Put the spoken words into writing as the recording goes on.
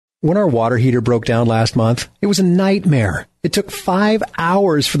When our water heater broke down last month, it was a nightmare. It took 5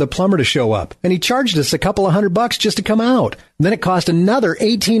 hours for the plumber to show up, and he charged us a couple of $100 just to come out. And then it cost another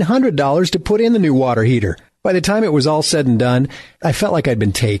 $1,800 to put in the new water heater. By the time it was all said and done, I felt like I'd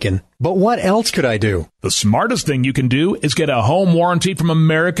been taken. But what else could I do? The smartest thing you can do is get a home warranty from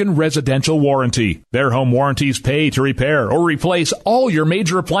American Residential Warranty. Their home warranties pay to repair or replace all your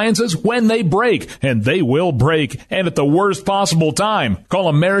major appliances when they break, and they will break, and at the worst possible time. Call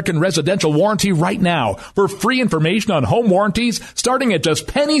American Residential Warranty right now for free information on home warranties starting at just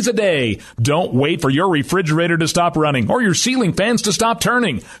pennies a day. Don't wait for your refrigerator to stop running or your ceiling fans to stop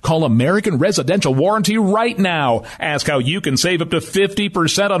turning. Call American Residential Warranty right now. Ask how you can save up to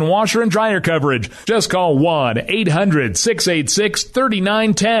 50% on washer and dryer coverage. Just call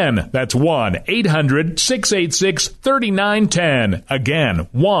 1-800-686-3910. That's 1-800-686-3910. Again,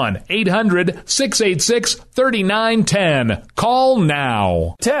 1-800-686-3910. Call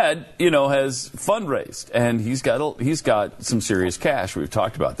now. Ted, has fundraised, and he's got some serious cash. We've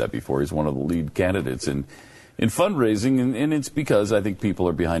talked about that before. He's one of the lead candidates in fundraising, and it's because I think people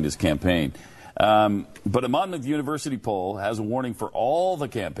are behind his campaign. But a Monmouth University poll has a warning for all the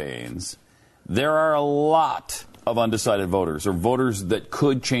campaigns. There are a lot of undecided voters, or voters that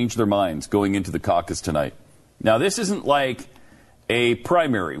could change their minds going into the caucus tonight. Now, this isn't like a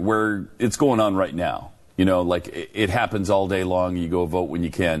primary where it's going on right now. Like it happens all day long. You go vote when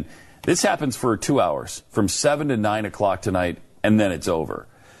you can. This happens for 2 hours, from 7 to 9 o'clock tonight, and then it's over.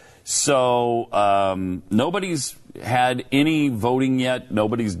 So nobody's had any voting yet.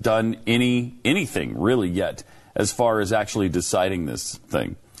 Nobody's done anything really yet as far as actually deciding this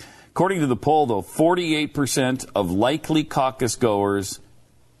thing. According to the poll, though, 48% of likely caucus goers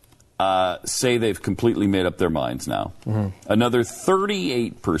say they've completely made up their minds now. Mm-hmm. Another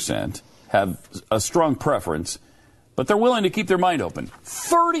 38% have a strong preference, but they're willing to keep their mind open.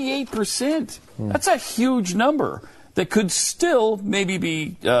 38%! That's a huge number that could still maybe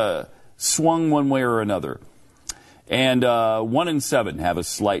be swung one way or another. And 1 in 7 have a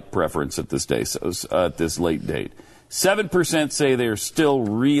slight preference at this day, so at this late date. 7% say they're still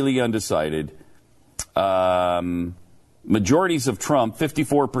really undecided. Majorities of Trump,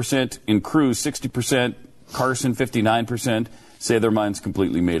 54% in Cruz, 60%, Carson, 59%, say their mind's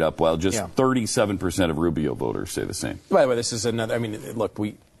completely made up, while just 37% of Rubio voters say the same. By the way, this is another, look,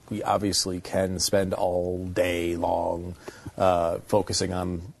 we obviously can spend all day long focusing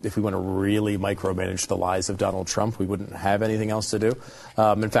on, if we want to really micromanage the lies of Donald Trump, we wouldn't have anything else to do.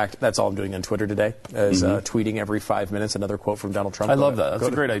 In fact, that's all I'm doing on Twitter today, is tweeting every 5 minutes another quote from Donald Trump. I love that.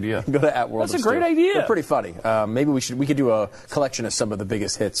 That's a great idea. Go to @World That's a great idea. They're pretty funny. Maybe we could do a collection of some of the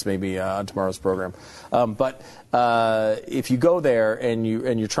biggest hits maybe on tomorrow's program. But if you go there and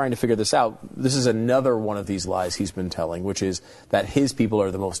you're trying to figure this out, this is another one of these lies he's been telling, which is that his people are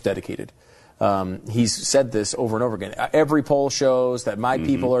the most dedicated. He's said this over and over again. Every poll shows that my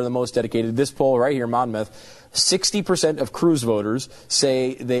people are the most dedicated. This poll right here, Monmouth, 60% of Cruz voters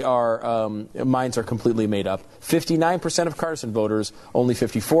say they are minds are completely made up. 59% of Carson voters, only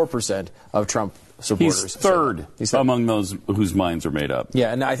 54% of Trump supporters. He's third among those whose minds are made up.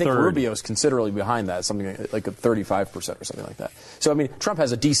 Yeah, and I think Rubio's considerably behind that, something like a 35% or something like that. So, Trump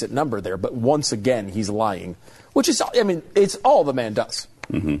has a decent number there, but once again, he's lying, which is, it's all the man does.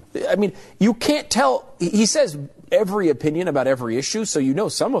 Mm-hmm. You can't tell. He says every opinion about every issue, so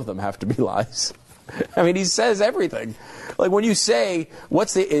some of them have to be lies. He says everything. Like when you say,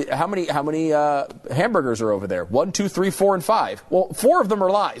 how many hamburgers are over there? 1, 2, 3, 4, and 5. Well, 4 of them are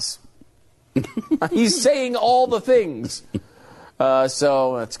lies. He's saying all the things.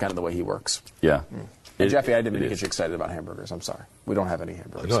 So that's kind of the way he works. Yeah. Jeffy, I didn't mean to get you excited about hamburgers. I'm sorry. We don't have any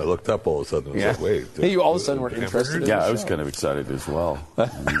hamburgers. I know. I looked up all of a sudden. I was like, wait. Hey, you all of a sudden weren't interested in Yeah, I was kind of excited as well.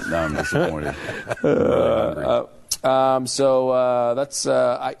 Now I'm disappointed. That's,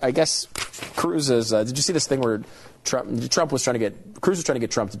 I guess, Cruz is, did you see this thing where Cruz was trying to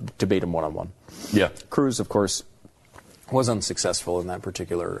get Trump to debate him one-on-one? Yeah. Cruz, of course, was unsuccessful in that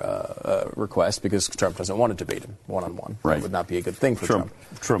particular request because Trump doesn't want to debate him one-on-one. Right. That would not be a good thing for Trump.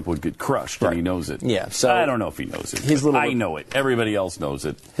 Trump would get crushed, and he knows it. Yeah. So I don't know if he knows it. I know it. Everybody else knows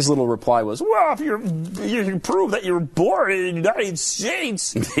it. His little reply was, well, if you prove that you're born in the United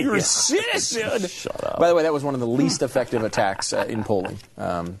States, you're a citizen. Shut up. By the way, that was one of the least effective attacks in polling.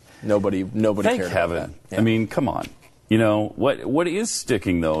 Nobody Thank cared heaven. about that. Yeah. Come on. What is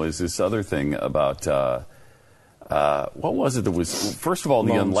sticking, though, is this other thing about... what was it that was, first of all,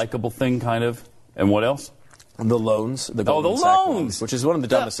 the unlikable thing, kind of, and what else? The loans. The loans! Loans, which is one of the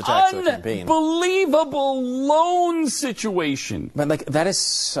dumbest attacks of the campaign. Unbelievable loan situation. But that is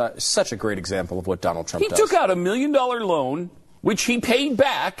such a great example of what Donald Trump does. He took out $1 million loan which he paid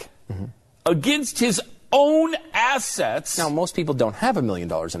back against his own assets. Now, most people don't have $1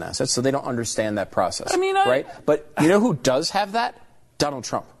 million in assets, so they don't understand that process. I mean, right? But you know who does have that? Donald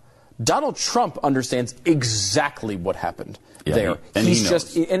Trump. Donald Trump understands exactly what happened there. And he's he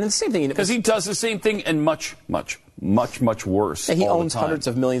just, and the same thing. Because he does the same thing and much worse. And he owns hundreds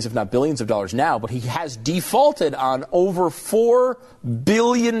of millions, if not billions of dollars now, but he has defaulted on over $4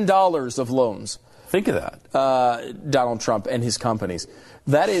 billion of loans. Think of that. Donald Trump and his companies.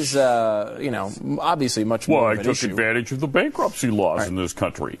 That is, obviously much more of an issue. Advantage of the bankruptcy laws in this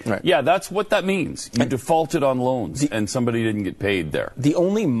country. Right. Yeah, that's what that means. You defaulted on loans, and somebody didn't get paid there. The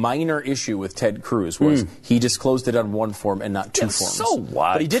only minor issue with Ted Cruz was he disclosed it on one form and not two forms. So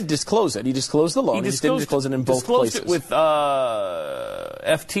what? But he did disclose it. He disclosed the loan. He just didn't disclose it in both places. Disclosed it with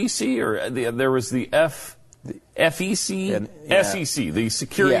FTC, or there was the FEC, and, yeah. SEC, the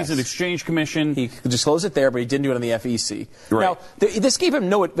Securities and Exchange Commission. He disclosed it there, but he didn't do it on the FEC. Right. Now, this gave him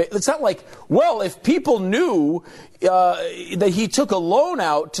no. It's not like, well, if people knew that he took a loan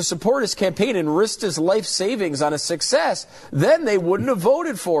out to support his campaign and risked his life savings on a success, then they wouldn't have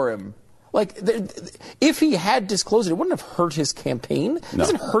voted for him. Like, if he had disclosed it, it wouldn't have hurt his campaign. It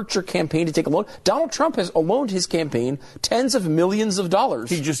doesn't hurt your campaign to take a loan. Donald Trump has loaned his campaign tens of millions of dollars.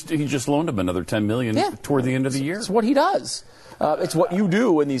 He just loaned him another $10 million toward the end of the year. It's what he does. It's what you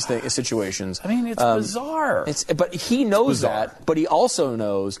do in these situations. I mean, it's bizarre. But he knows that, but he also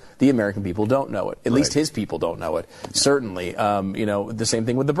knows the American people don't know it. At least his people don't know it. Certainly, the same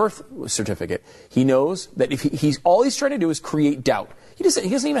thing with the birth certificate. He knows that if he's all he's trying to do is create doubt. He doesn't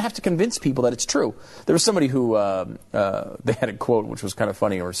even have to convince people that it's true. There was somebody who, they had a quote which was kind of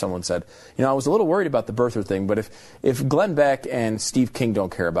funny, where someone said, I was a little worried about the birther thing, but if Glenn Beck and Steve King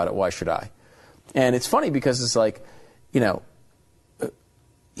don't care about it, why should I? And it's funny because it's like,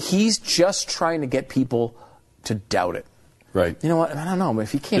 he's just trying to get people to doubt it. Right. You know what? I don't know.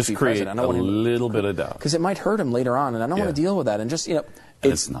 If he can't be president, I don't want a little bit of doubt. Because it might hurt him later on, and I don't want to deal with that. And just,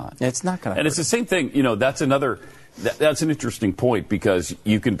 it's not. It's not going to hurt. And it's the same thing. That's another... That's an interesting point, because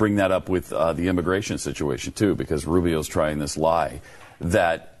you can bring that up with the immigration situation, too, because Rubio's trying this lie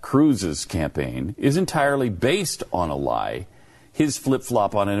that Cruz's campaign is entirely based on a lie, his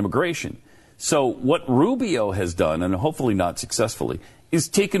flip-flop on immigration. So what Rubio has done, and hopefully not successfully, is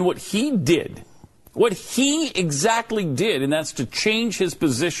taken what he exactly did, and that's to change his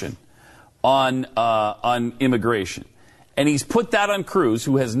position on immigration. And he's put that on Cruz,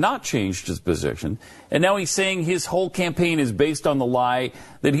 who has not changed his position. And now he's saying his whole campaign is based on the lie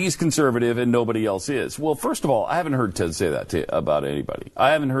that he's conservative and nobody else is. Well, first of all, I haven't heard Ted say that about anybody.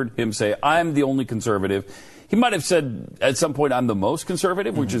 I haven't heard him say, I'm the only conservative. He might have said at some point, I'm the most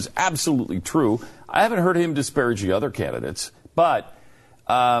conservative, which is absolutely true. I haven't heard him disparage the other candidates. But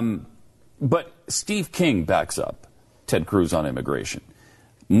Steve King backs up Ted Cruz on immigration.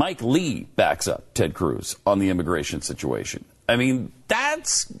 Mike Lee backs up Ted Cruz on the immigration situation. I mean,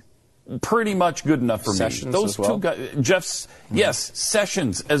 that's pretty much good enough for Sessions me. Those as well. two guys, yes,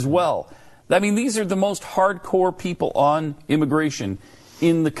 Sessions as well. I mean, these are the most hardcore people on immigration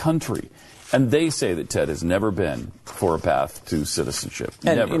in the country. And they say that Ted has never been for a path to citizenship.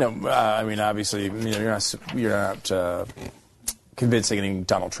 And, never. obviously, you're not convincing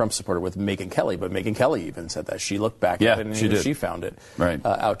Donald Trump supporter with Megyn Kelly, but Megyn Kelly even said that. She looked back at it, and she found it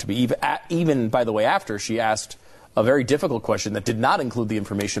out to be, even, by the way, after she asked a very difficult question that did not include the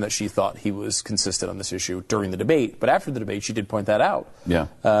information that she thought he was consistent on this issue during the debate. But after the debate, she did point that out. Yeah.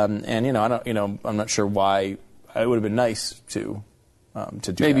 I'm not sure why. It would have been nice to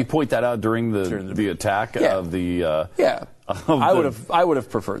do maybe that. Point that out during the attack of the. I would have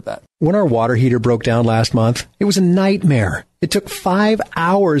preferred that. When our water heater broke down last month, it was a nightmare. It took 5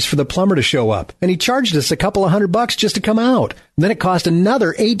 hours for the plumber to show up, and he charged us a couple of $100 just to come out. And then it cost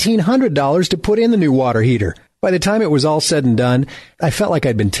another $1,800 to put in the new water heater. By the time it was all said and done, I felt like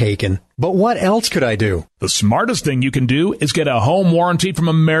I'd been taken. But what else could I do? The smartest thing you can do is get a home warranty from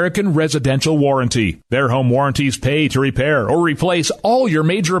American Residential Warranty. Their home warranties pay to repair or replace all your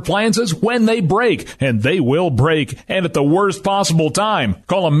major appliances when they break, and they will break, and at the worst possible time.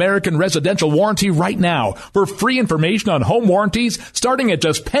 Call American Residential Warranty right now for free information on home warranties starting at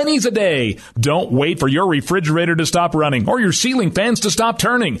just pennies a day. Don't wait for your refrigerator to stop running or your ceiling fans to stop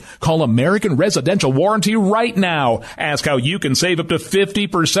turning. Call American Residential Warranty right now. Ask how you can save up to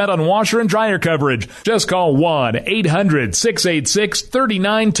 50% on washer and dryer coverage. Just call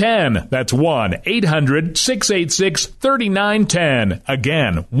 1-800-686-3910. That's 1-800-686-3910.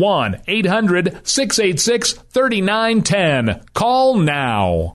 Again, 1-800-686-3910. Call now.